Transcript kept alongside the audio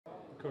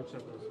coach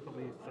said this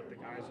belief that the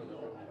guys in the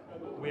room,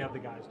 we have the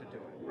guys to do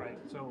it, right?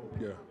 So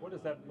Yeah. what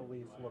does that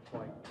belief look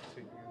like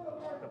to you,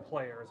 the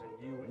players, and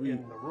you We,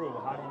 in the room?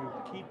 How do you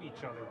keep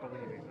each other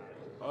believing that?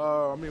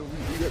 I mean, we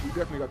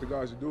definitely got the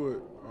guys to do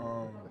it.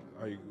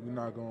 Like we're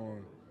not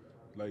going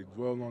like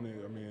dwell on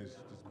it. I mean, it's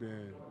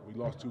been we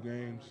lost 2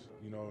 games,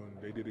 and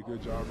they did a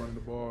good job running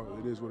the ball.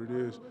 It is what it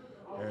is,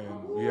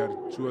 and we had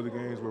 2 other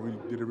games where we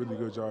did a really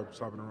good job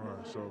stopping the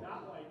run. So,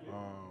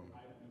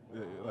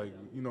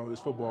 it's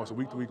football. It's a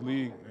week-to-week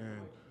league,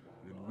 and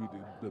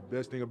the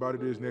best thing about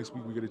it is next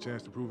week we get a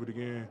chance to prove it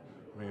again.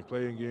 I mean,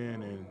 play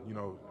again, and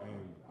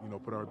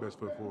put our best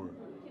foot forward.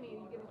 Kenny,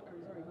 you get a, or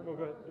sorry, Oh,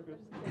 go ahead. You're good.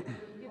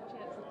 you get a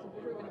chance to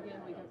prove it again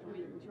week after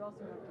week, but you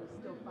also have to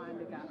still find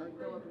a guy or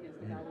go up against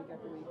the guy week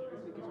after week.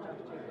 This week is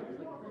Josh Jacobs.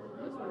 Like,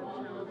 what's one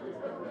of your most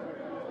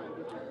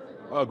distinctive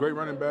things? Great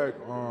running back.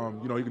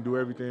 He can do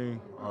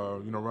everything.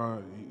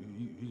 Run.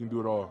 He can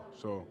do it all.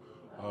 So,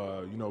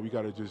 we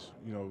got to just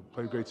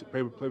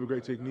play with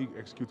great technique,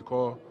 execute the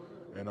call,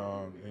 and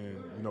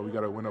we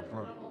got to win up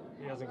front.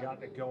 He hasn't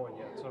gotten it going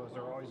yet. So is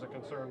there always a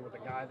concern with a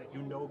guy that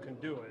you know can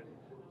do it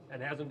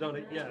and hasn't done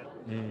it yet?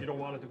 You don't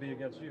want it to be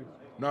against you.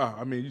 Nah,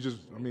 I mean,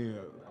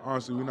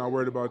 honestly, we're not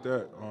worried about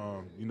that.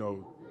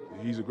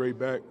 He's a great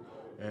back,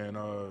 and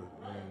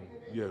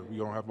yeah, we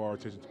gonna have all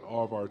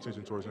of our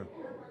attention towards him.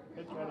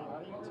 Hey Kenny, how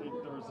do you take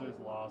Thursday's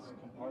loss,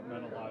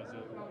 compartmentalize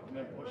it, and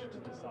then push it to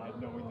the side,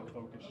 knowing the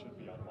focus should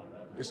be on Monday?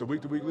 It's a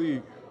week-to-week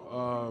league.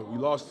 We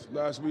lost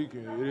last week,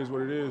 and it is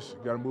what it is.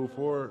 Got to move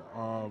forward.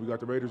 We got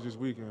the Raiders this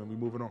week, and we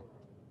moving on.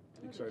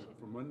 Excited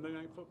for Monday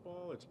Night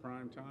Football? It's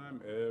prime time.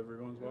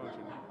 Everyone's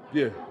watching.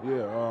 Yeah.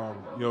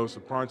 It's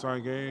a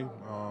primetime game.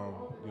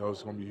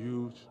 It's gonna be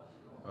huge.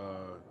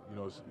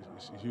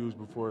 It's huge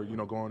before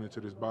going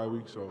into this bye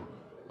week. So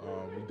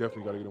we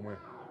definitely got to get a win. I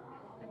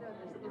know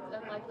it's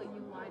unlikely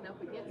you line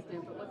up against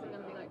him, but what's it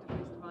going to be like to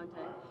face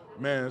Devontae?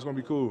 Man, it's gonna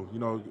be cool.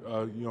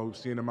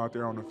 Seeing him out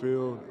there on the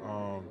field.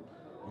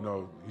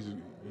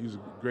 He's a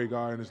great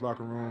guy in his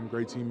locker room,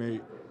 great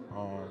teammate,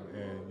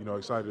 and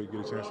excited to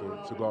get a chance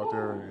to go out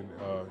there and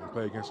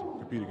play against him,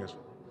 compete against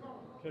him.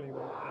 Kenny,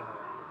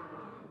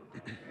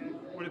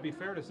 would it be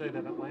fair to say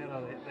that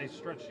Atlanta, they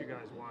stretched you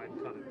guys wide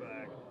and cut it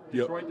back?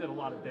 Yep. Detroit did a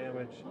lot of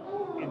damage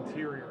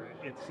interior,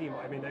 it seemed.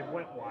 I mean, they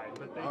went wide,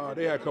 but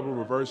they had a couple of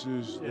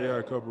reverses. Yeah. They had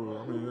a couple.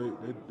 I mean,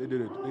 they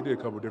did a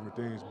couple of different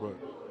things, but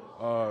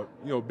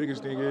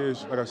biggest thing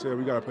is, like I said,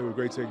 we got to play with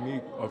great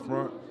technique up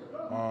front.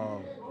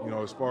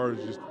 As far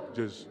as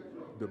just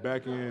the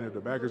back end and the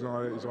backers and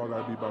all that, it's all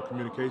got to be about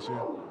communication.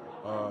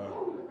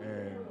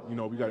 And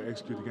we got to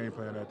execute the game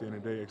plan at the end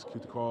of the day,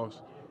 execute the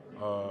calls.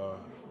 At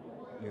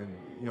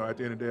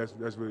the end of the day,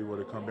 that's really what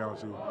it comes down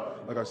to.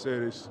 Like I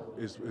said, it's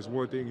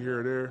one thing here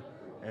or there,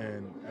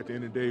 and at the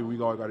end of the day, we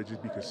all got to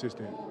just be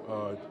consistent,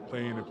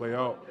 play in and play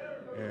out.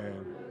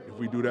 And if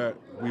we do that,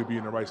 we'll be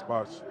in the right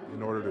spots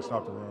in order to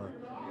stop the run.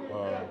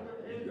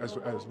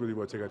 That's really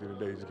what it takes at the end of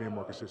the day, just being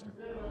more consistent.